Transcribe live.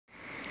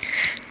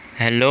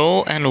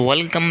Hello and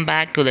welcome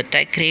back to the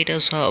Tech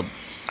Creators Hub.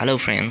 Hello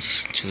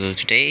friends. So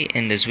today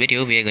in this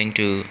video we are going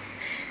to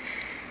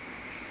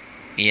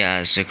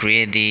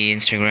create the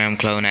Instagram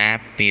clone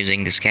app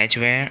using the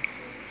Sketchware.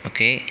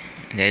 Okay.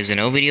 There is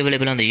no video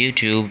available on the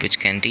YouTube which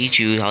can teach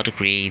you how to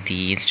create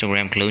the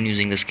Instagram clone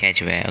using the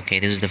Sketchware. Okay,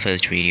 this is the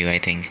first video I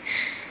think.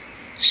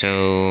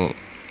 So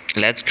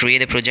let's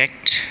create a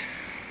project.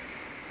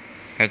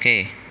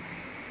 Okay.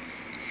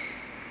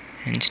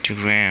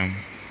 Instagram.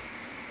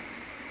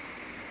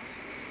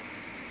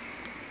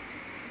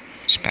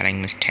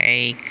 Spelling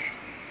mistake.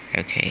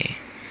 Okay,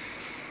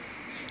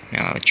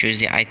 now choose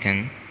the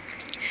icon.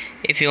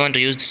 If you want to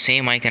use the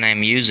same icon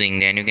I'm using,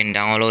 then you can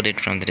download it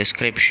from the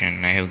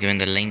description. I have given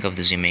the link of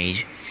this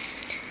image.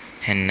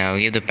 And now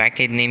give the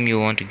package name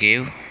you want to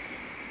give,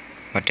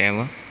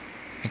 whatever.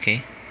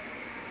 Okay,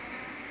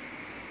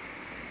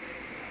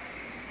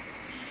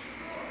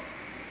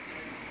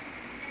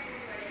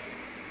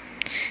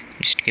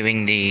 just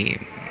giving the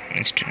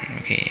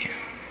okay,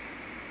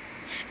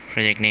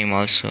 project name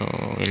also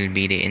will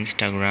be the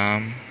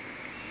Instagram.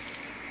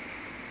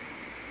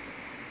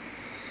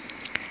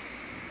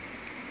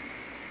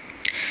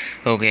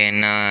 Okay,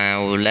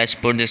 now let's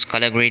put this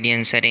color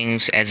gradient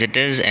settings as it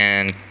is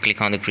and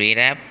click on the create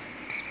app.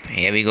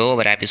 Here we go,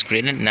 our app is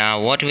created.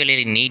 Now what we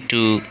really need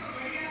to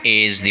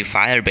is the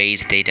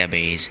Firebase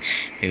database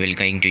we will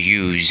going to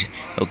use.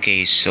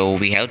 Okay, so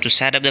we have to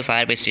set up the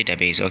Firebase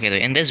database. Okay, so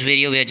in this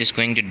video we are just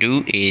going to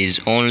do is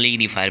only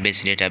the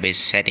Firebase database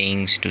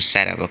settings to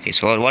set up. Okay,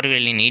 so what we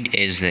really need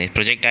is the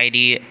project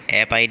ID,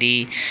 app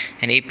ID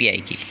and API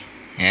key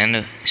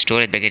and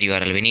storage bucket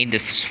URL. We need the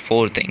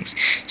four things.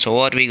 So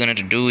what we're going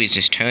to do is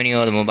just turn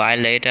your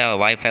mobile data or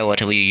Wi-Fi,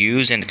 whatever you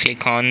use, and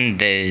click on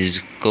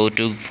this go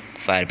to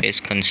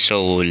Firebase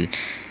console.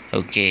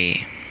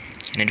 Okay,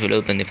 and it will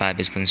open the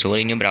Firebase console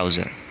in your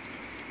browser.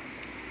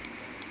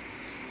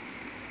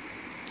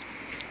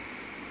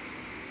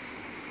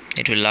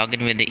 It will log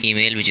in with the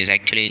email which is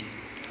actually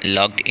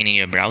logged in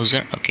your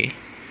browser. Okay,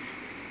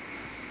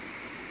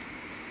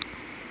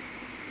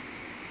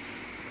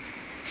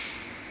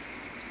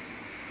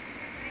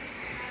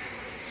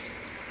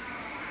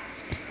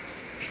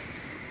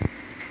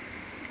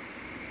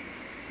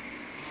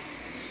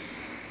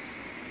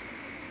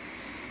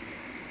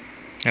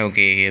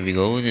 okay, here we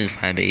go. The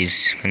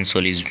Firebase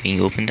console is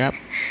being opened up,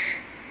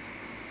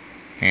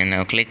 and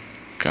now click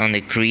on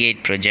the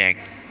create project,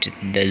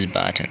 this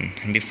button.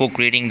 And before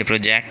creating the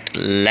project,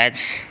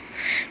 let's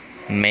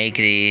make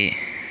the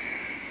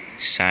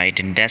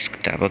site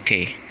desktop.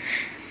 Okay,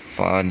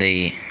 for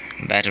the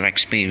better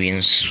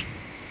experience.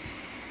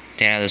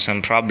 There are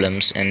some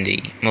problems in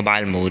the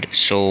mobile mode,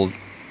 so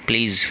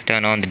please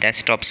turn on the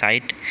desktop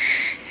site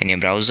in your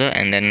browser,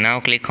 and then now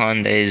click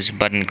on this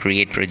button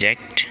create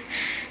project,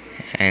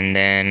 and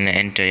then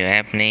enter your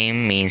app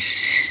name, means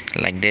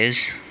like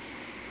this,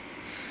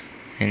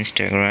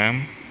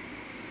 Instagram.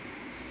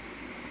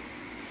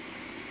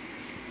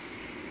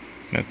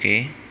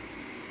 Okay,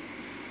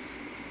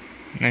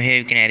 now here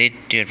you can edit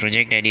your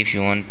project ID if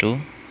you want to.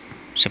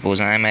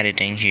 Suppose I am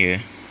editing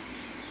here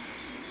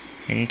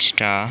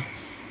Insta.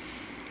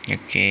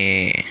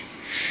 Okay,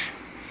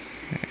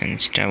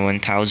 Insta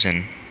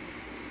 1000.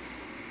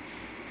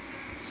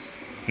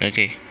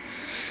 Okay,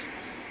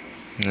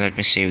 let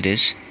me save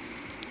this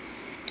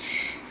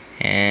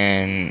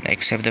and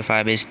accept the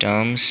Firebase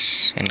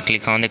terms and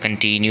click on the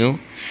continue,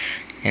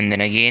 and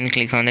then again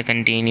click on the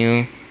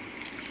continue,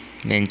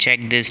 then check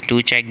this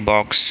two check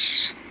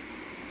box.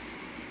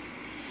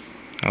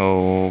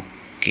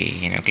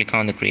 Okay, now click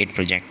on the create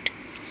project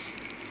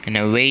and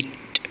now wait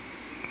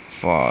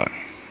for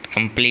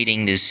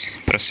completing this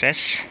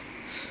process.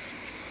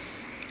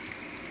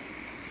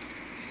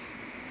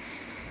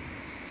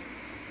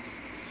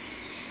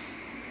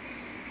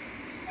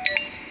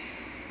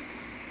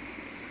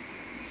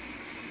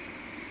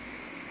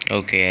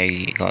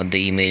 Okay, I got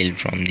the email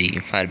from the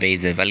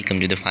Firebase that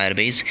welcome to the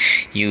Firebase.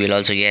 You will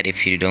also get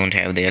if you don't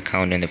have the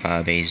account in the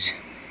Firebase.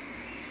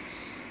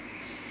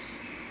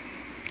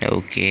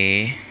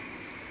 Okay,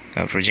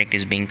 our project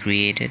is being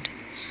created.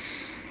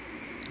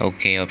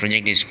 Okay, our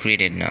project is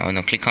created now.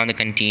 Now click on the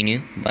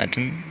continue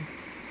button,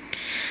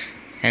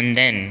 and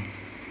then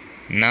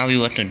now we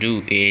what to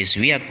do is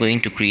we are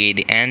going to create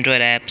the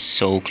Android app.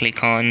 So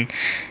click on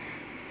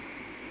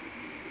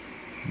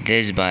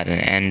this button,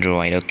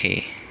 Android.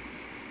 Okay,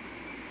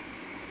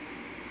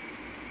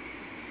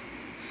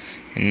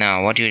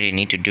 now what you really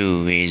need to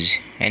do is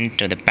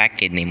enter the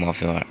package name of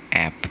your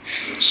app.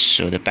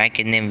 So the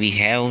package name we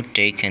have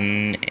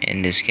taken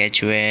in the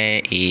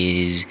Sketchware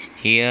is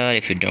here.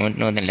 If you don't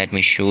know, then let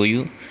me show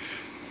you.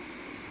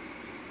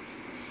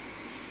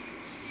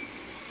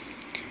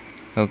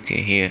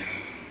 Okay, here,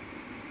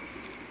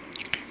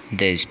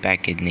 this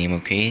package name.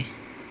 Okay,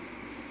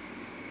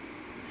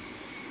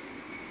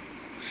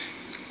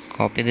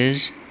 copy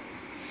this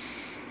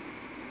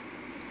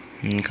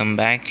and come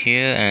back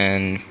here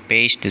and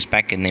paste this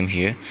package name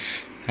here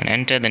and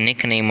enter the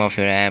nickname of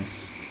your app.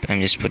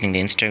 I'm just putting the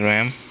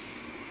Instagram.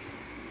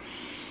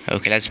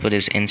 Okay, let's put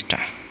this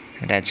Insta.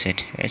 That's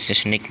it. It's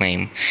just a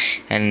nickname,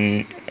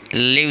 and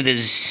leave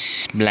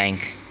this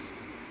blank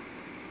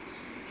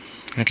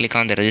and click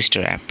on the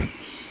register app.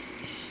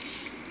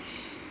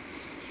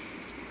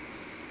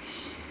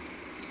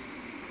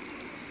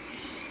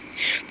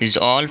 These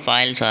all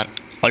files are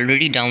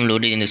already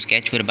downloaded in the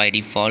Sketchware by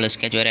default. The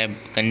Sketchware app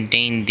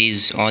contains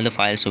these all the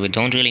files, so we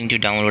don't really need to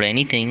download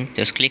anything.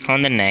 Just click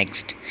on the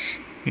next,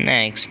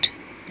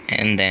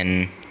 and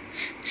then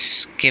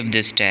skip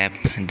this tab.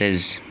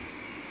 This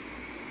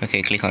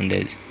okay, click on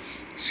this,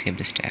 skip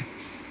this tab,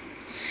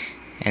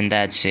 and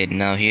that's it.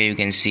 Now here you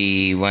can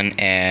see one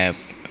app.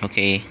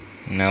 Okay,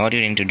 now what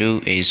you need to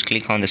do is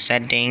click on the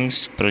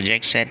settings,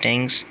 project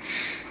settings,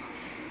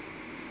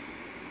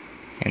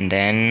 and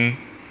then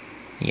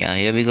yeah,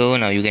 here we go.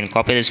 Now you can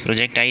copy this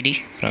project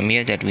ID from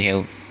here that we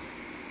have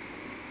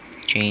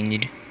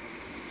changed.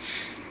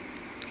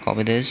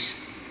 Copy this,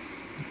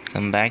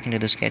 come back into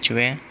the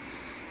Sketchware.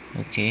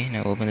 Okay,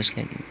 now open the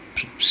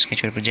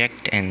Sketchware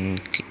project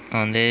and click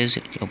on this,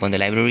 open the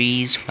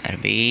libraries,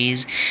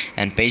 Firebase,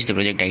 and paste the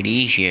project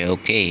ID here.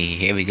 Okay,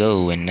 here we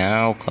go. And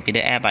now copy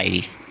the app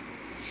ID.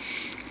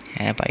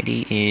 App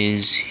ID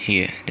is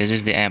here. This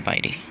is the app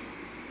ID.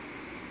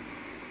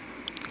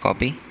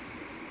 Copy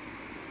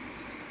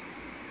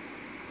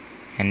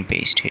and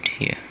paste it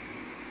here.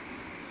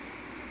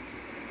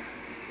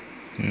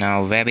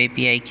 Now web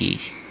API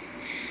key.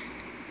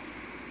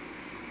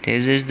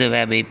 This is the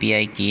web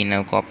API key.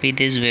 Now copy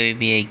this web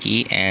API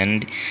key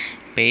and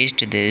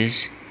paste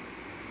this.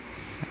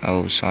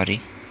 Oh,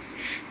 sorry.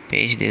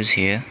 Paste this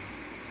here.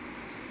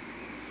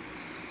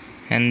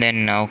 And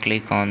then now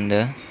click on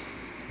the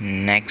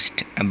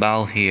next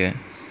above here.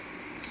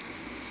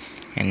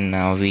 And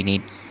now we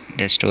need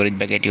the storage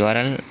bucket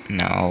URL.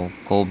 Now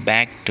go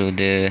back to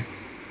the.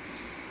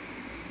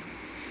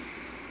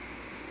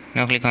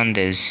 Now click on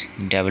this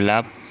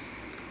develop,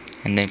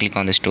 and then click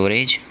on the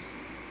storage.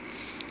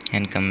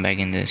 And come back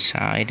in the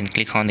side and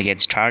click on the get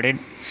started,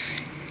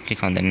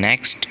 click on the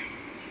next,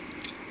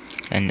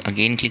 and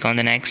again click on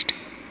the next,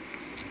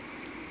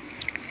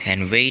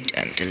 and wait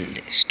until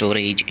the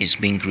storage is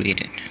being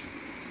created.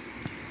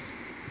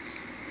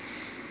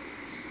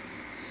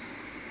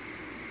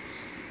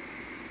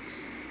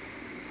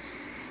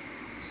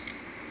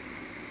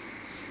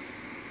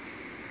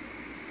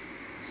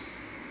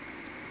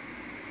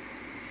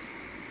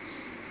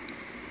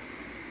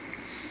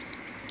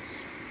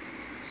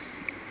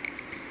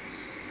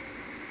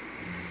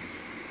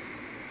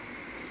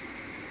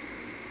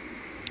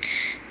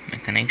 My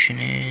connection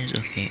is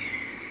okay,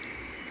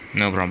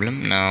 no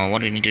problem. Now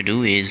what we need to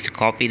do is to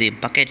copy the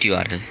bucket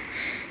URL.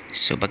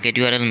 So bucket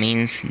URL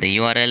means the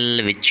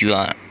URL which you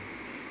are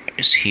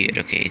is here.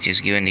 Okay, it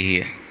is given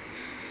here,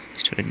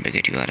 storage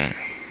bucket URL.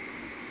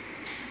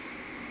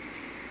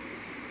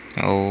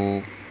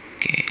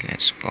 Okay,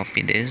 let's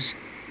copy this.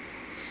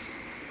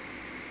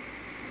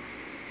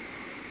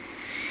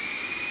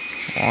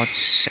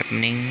 What's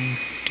happening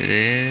to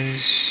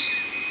this?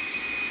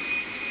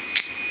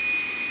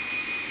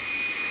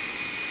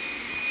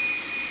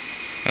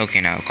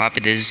 Okay, now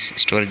copy this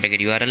storage bucket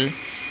URL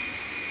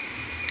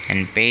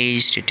and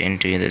paste it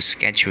into the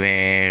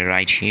Sketchware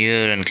right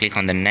here, and click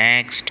on the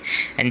next,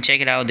 and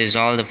check it out. There's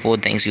all the 4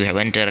 things you have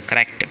entered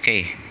correct.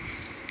 Okay,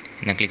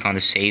 now click on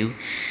the save,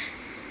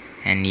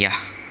 and yeah,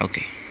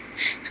 okay.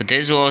 So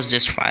this was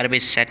just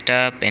Firebase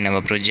setup in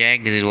our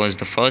project. This was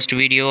the first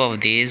video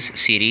of this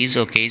series.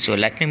 Okay, so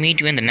let me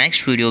meet you in the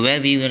next video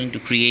where we are going to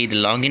create the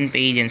login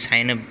page and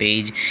sign up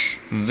page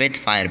with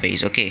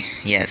Firebase. Okay,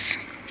 yes,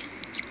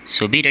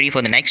 so be ready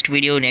for the next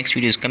video. Next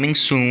video is coming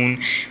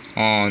soon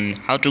on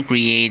how to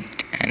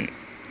create and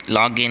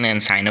login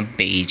and sign up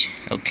page,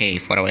 okay,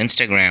 for our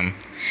Instagram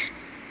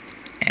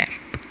app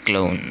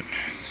clone.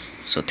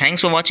 So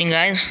thanks for watching,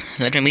 guys.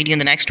 Let me meet you in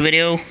the next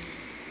video.